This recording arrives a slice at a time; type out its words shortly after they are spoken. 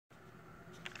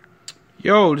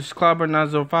Yo, this is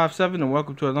Cloudbird9057 and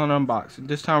welcome to another unboxing.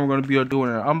 This time we're going to be doing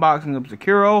an unboxing of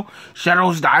Sekiro,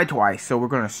 Shadows Die Twice. So we're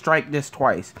going to strike this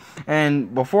twice.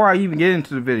 And before I even get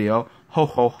into the video, ho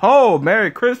ho ho, Merry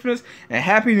Christmas and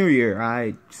Happy New Year.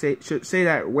 I should say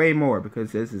that way more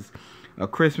because this is a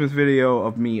Christmas video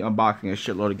of me unboxing a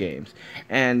shitload of games.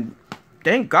 And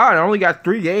thank God I only got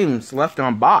 3 games left to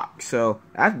unbox. So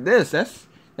after this, that's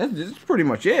pretty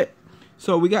much it.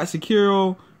 So we got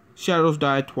Sekiro, Shadows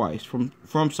Die Twice from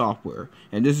Software,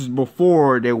 and this is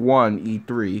before they won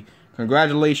E3.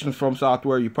 Congratulations, From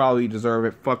Software. You probably deserve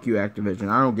it. Fuck you, Activision.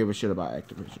 I don't give a shit about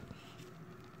Activision.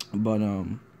 But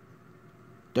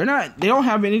they don't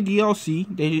have any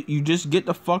DLC. You just get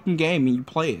the fucking game and you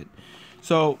play it.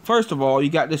 So first of all, you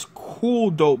got this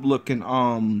cool, dope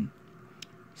looking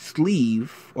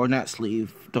sleeve, or not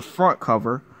sleeve, the front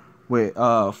cover with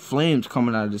flames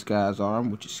coming out of this guy's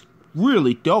arm, which is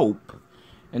really dope.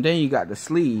 And then you got the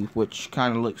sleeve, which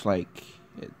kind of looks like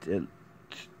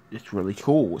it's really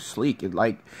cool. It's sleek. It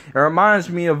reminds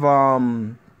me of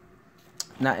not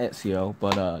Ezio,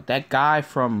 but that guy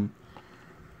from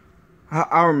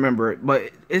I remember it,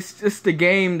 but it's just the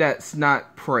game that's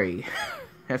not Prey.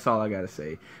 That's all I gotta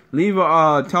say. Leave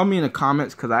a tell me in the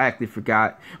comments because I actually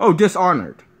forgot. Oh,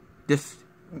 Dishonored.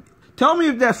 Tell me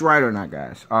if that's right or not,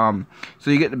 guys. So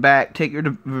you get the back. Take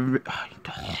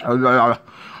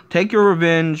your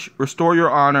revenge, restore your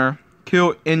honor,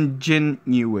 kill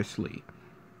ingenuously.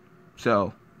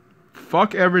 So,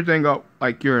 fuck everything up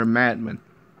like you're a madman.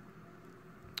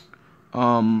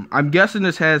 I'm guessing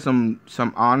this has some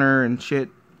honor and shit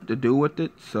to do with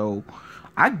it. So,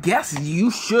 I guess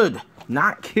you should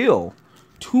not kill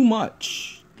too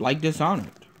much like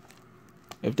Dishonored.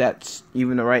 If that's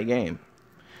even the right game.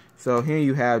 So, here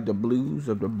you have the blues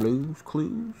of the blues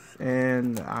clues.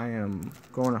 And I am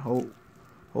going to hold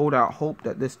out hope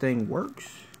that this thing works.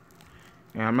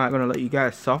 And I'm not going to let you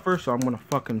guys suffer, so I'm going to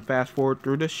fucking fast forward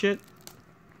through this shit.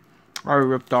 I already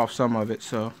ripped off some of it,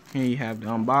 so here you have the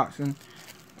unboxing.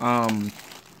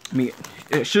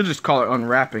 It should just call it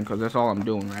unwrapping, because that's all I'm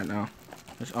doing right now.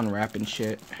 Just unwrapping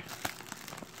shit.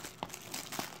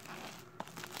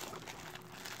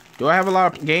 Do I have a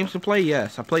lot of games to play?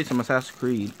 Yes, I played some Assassin's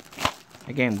Creed.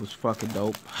 That game was fucking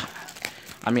dope.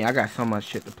 I mean, I got so much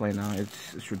shit to play now,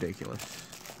 it's ridiculous.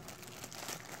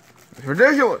 It's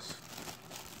ridiculous.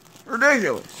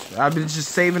 Ridiculous. I've been just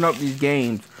saving up these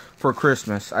games for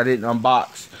Christmas. I didn't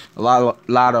unbox a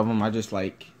lot of them. I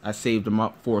saved them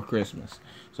up for Christmas.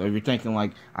 So if you're thinking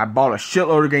like I bought a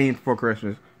shitload of games for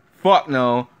Christmas, fuck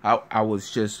no. I was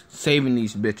just saving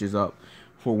these bitches up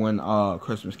for when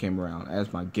Christmas came around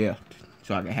as my gift,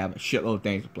 so I can have a shitload of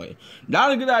things to play.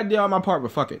 Not a good idea on my part,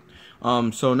 but fuck it.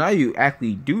 So now you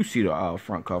actually do see the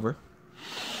front cover.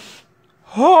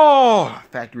 Oh,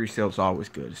 factory sale's always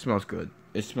good. It smells good.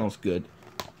 It smells good.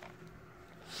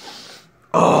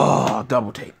 Oh,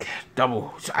 double take.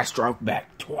 Double. I struck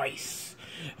back twice.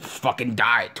 Fucking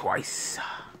died twice.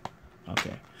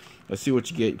 Okay. Let's see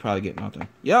what you get. You probably get nothing.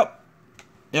 Yep.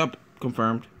 Yep.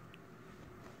 Confirmed.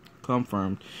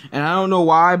 Confirmed. And I don't know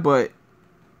why, but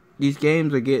these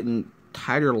games are getting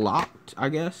tighter locked, I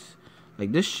guess.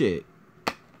 Like this shit.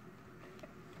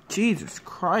 Jesus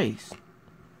Christ.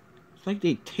 It's like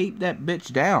they taped that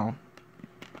bitch down.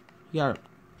 You gotta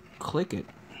click it.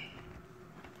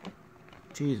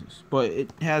 Jesus. But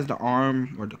it has the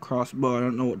arm or the crossbow. I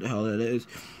don't know what the hell that is.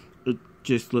 It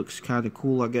just looks kind of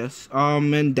cool, I guess.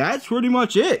 And that's pretty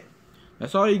much it.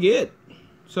 That's all you get.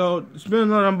 So, it's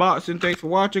been another unboxing. Thanks for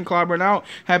watching. Cloudbird out.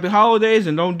 Happy holidays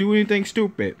and don't do anything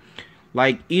stupid.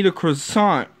 Like eat a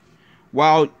croissant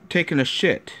while taking a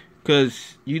shit.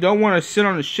 Because you don't want to sit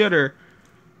on the shitter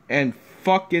and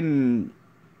fucking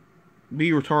be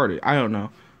retarded. I don't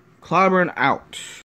know. Cloudburn out.